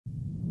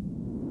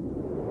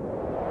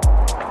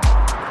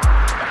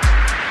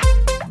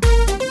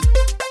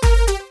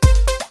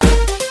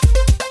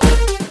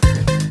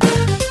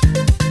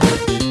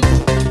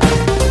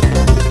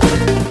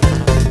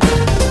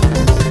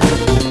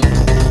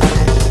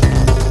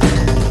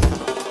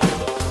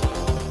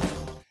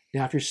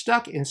Now, if you're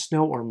stuck in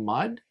snow or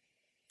mud,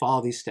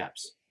 follow these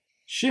steps.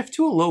 Shift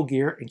to a low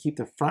gear and keep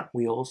the front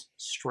wheels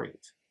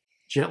straight.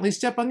 Gently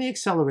step on the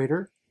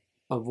accelerator.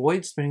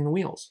 Avoid spinning the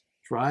wheels.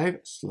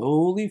 Drive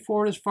slowly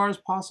forward as far as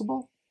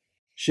possible.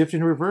 Shift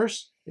in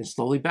reverse and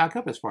slowly back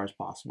up as far as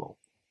possible.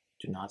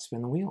 Do not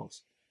spin the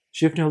wheels.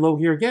 Shift into low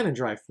gear again and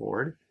drive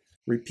forward.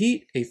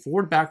 Repeat a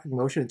forward-backward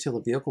motion until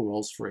the vehicle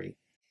rolls free.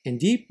 In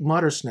deep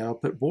mud or snow,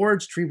 put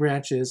boards, tree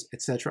branches,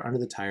 etc. under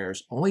the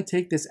tires. Only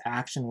take this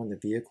action when the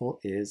vehicle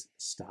is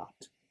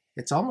stopped.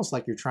 It's almost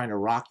like you're trying to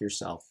rock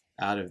yourself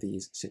out of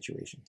these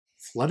situations.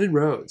 Flooded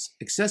roads.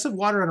 Excessive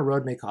water on a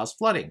road may cause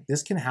flooding.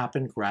 This can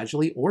happen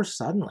gradually or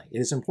suddenly. It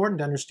is important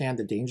to understand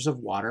the dangers of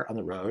water on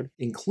the road,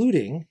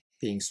 including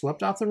being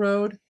swept off the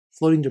road,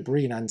 floating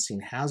debris and unseen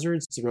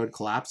hazards, the road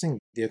collapsing,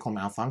 vehicle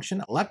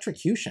malfunction,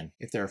 electrocution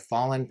if there are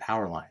fallen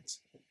power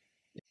lines.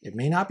 It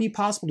may not be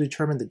possible to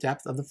determine the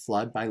depth of the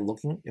flood by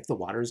looking if the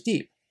water is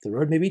deep. The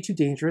road may be too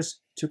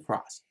dangerous to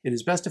cross. It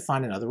is best to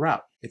find another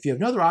route. If you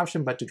have no other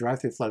option but to drive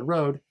through a flooded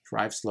road,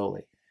 drive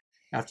slowly.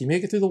 After you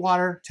make it through the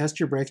water, test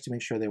your brakes to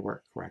make sure they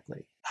work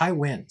correctly. High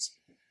winds.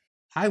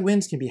 High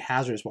winds can be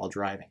hazardous while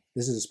driving.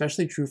 This is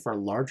especially true for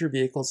larger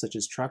vehicles such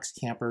as trucks,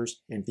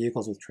 campers, and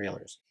vehicles with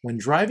trailers. When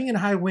driving in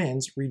high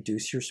winds,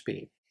 reduce your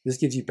speed. This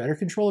gives you better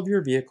control of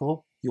your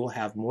vehicle. You will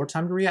have more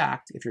time to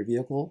react if your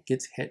vehicle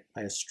gets hit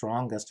by a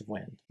strong gust of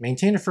wind.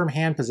 Maintain a firm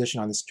hand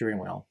position on the steering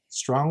wheel.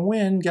 Strong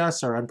wind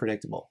gusts are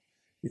unpredictable.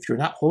 If you're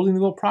not holding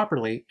the wheel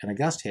properly and a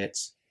gust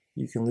hits,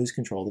 you can lose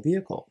control of the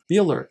vehicle. Be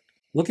alert.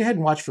 Look ahead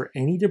and watch for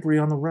any debris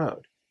on the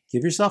road.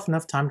 Give yourself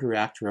enough time to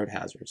react to road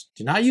hazards.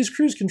 Do not use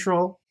cruise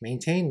control.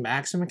 Maintain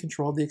maximum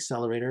control of the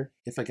accelerator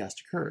if a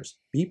gust occurs.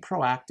 Be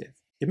proactive.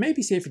 It may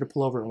be safer to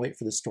pull over and wait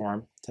for the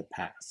storm to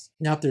pass.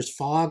 Now, if there's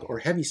fog or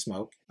heavy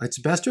smoke, it's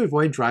best to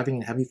avoid driving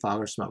in heavy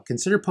fog or smoke.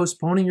 Consider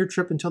postponing your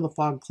trip until the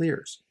fog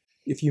clears.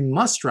 If you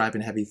must drive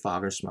in heavy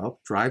fog or smoke,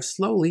 drive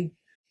slowly.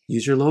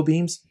 Use your low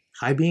beams.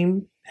 High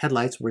beam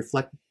headlights will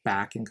reflect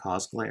back and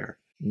cause glare.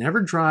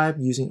 Never drive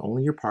using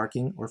only your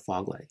parking or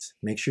fog lights.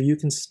 Make sure you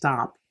can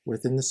stop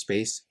within the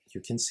space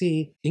you can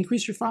see.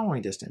 Increase your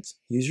following distance.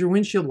 Use your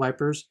windshield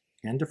wipers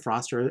and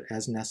defroster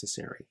as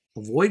necessary.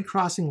 Avoid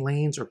crossing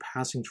lanes or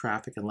passing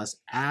traffic unless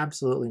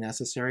absolutely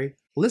necessary.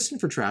 Listen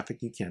for traffic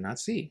you cannot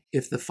see.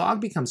 If the fog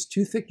becomes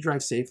too thick to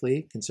drive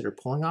safely, consider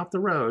pulling off the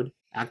road.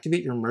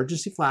 Activate your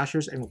emergency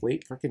flashers and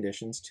wait for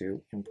conditions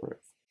to improve.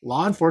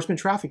 Law enforcement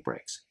traffic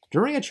breaks.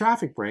 During a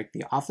traffic break,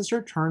 the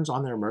officer turns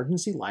on their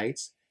emergency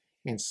lights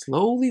and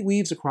slowly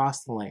weaves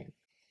across the lane.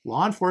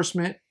 Law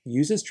enforcement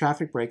uses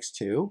traffic breaks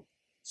to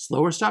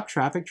slower stop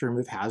traffic to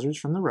remove hazards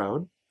from the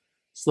road,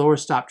 slower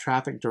stop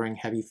traffic during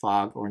heavy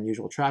fog or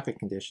unusual traffic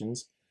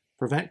conditions,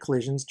 prevent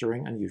collisions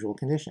during unusual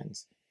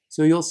conditions.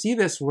 So you'll see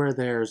this where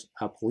there's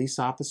a police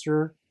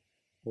officer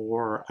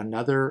or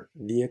another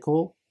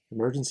vehicle,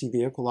 emergency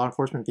vehicle, law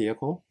enforcement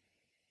vehicle,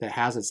 that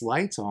has its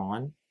lights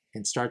on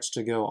and starts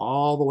to go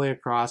all the way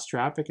across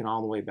traffic and all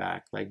the way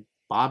back, like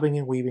bobbing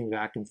and weaving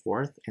back and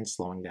forth and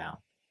slowing down.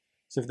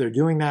 So if they're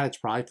doing that, it's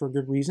probably for a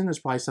good reason. There's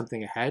probably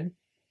something ahead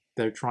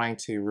they're trying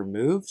to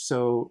remove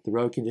so the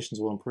road conditions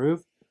will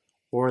improve,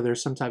 or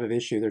there's some type of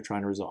issue they're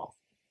trying to resolve.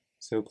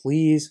 So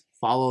please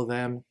follow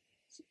them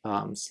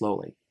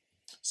slowly.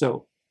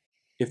 So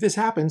if this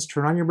happens,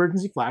 turn on your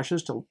emergency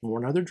flashes to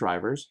warn other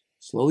drivers.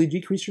 Slowly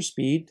decrease your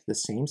speed to the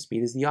same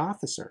speed as the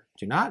officer.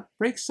 Do not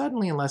brake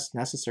suddenly unless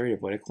necessary to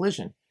avoid a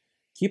collision.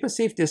 Keep a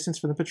safe distance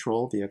from the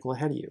patrol vehicle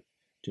ahead of you.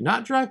 Do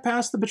not drive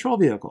past the patrol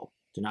vehicle.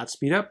 Do not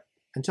speed up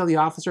until the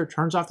officer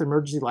turns off the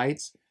emergency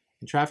lights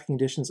and traffic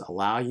conditions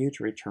allow you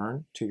to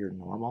return to your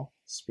normal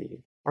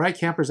speed. All right,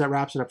 campers, that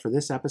wraps it up for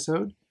this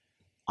episode.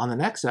 On the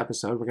next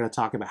episode, we're going to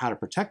talk about how to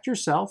protect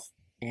yourself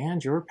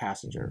and your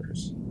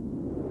passengers.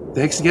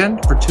 Thanks again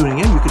for tuning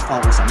in. You can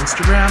follow us on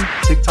Instagram,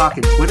 TikTok,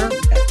 and Twitter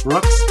at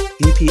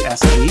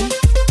BrooksDPSG.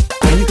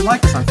 And you can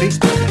like us on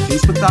Facebook at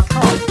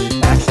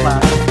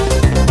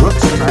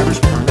facebook.com/Brooks Drivers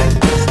Permit.